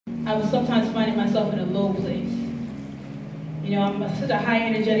I was sometimes finding myself in a low place. You know, I'm such a high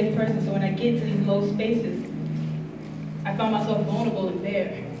energetic person, so when I get to these low spaces, I found myself vulnerable and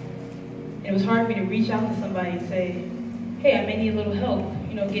bare. And it was hard for me to reach out to somebody and say, hey, I may need a little help,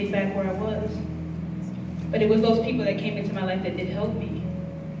 you know, get back where I was. But it was those people that came into my life that did help me.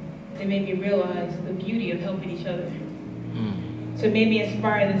 They made me realize the beauty of helping each other. So it made me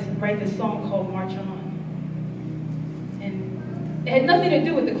inspire write this song called March On. And it had nothing to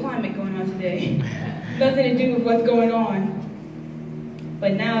do with the climate going on today. Nothing to do with what's going on.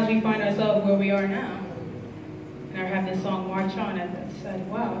 But now as we find ourselves where we are now, and I have this song March On, I decided,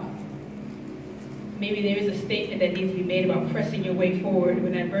 wow, maybe there is a statement that needs to be made about pressing your way forward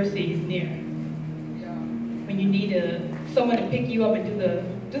when adversity is near. When you need someone to pick you up and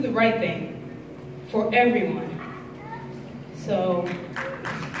do the right thing for everyone. So,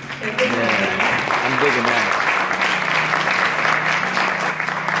 I'm digging that.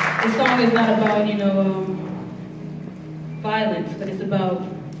 This song is not about, you know, violence, but it's about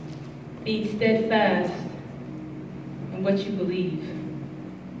being steadfast in what you believe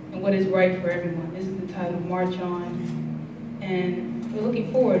and what is right for everyone. This is the title, March On, and we're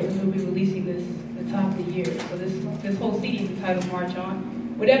looking forward to we'll be releasing this at the top of the year. So this whole CD is entitled March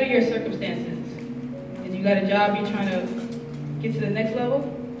On. Whatever your circumstances, if you got a job, you're trying to get to the next level,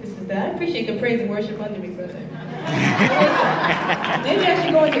 this is that. I appreciate the praise and worship under me, brother. Maybe I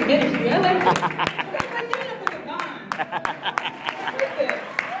should go into ministry. I like it.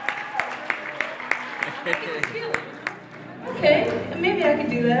 Okay, maybe I could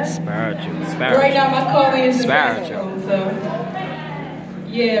do that. Spiritual. Right now my calling is spiritual. So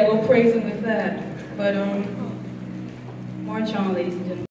yeah, we'll praise him with that. But march on, ladies and gentlemen.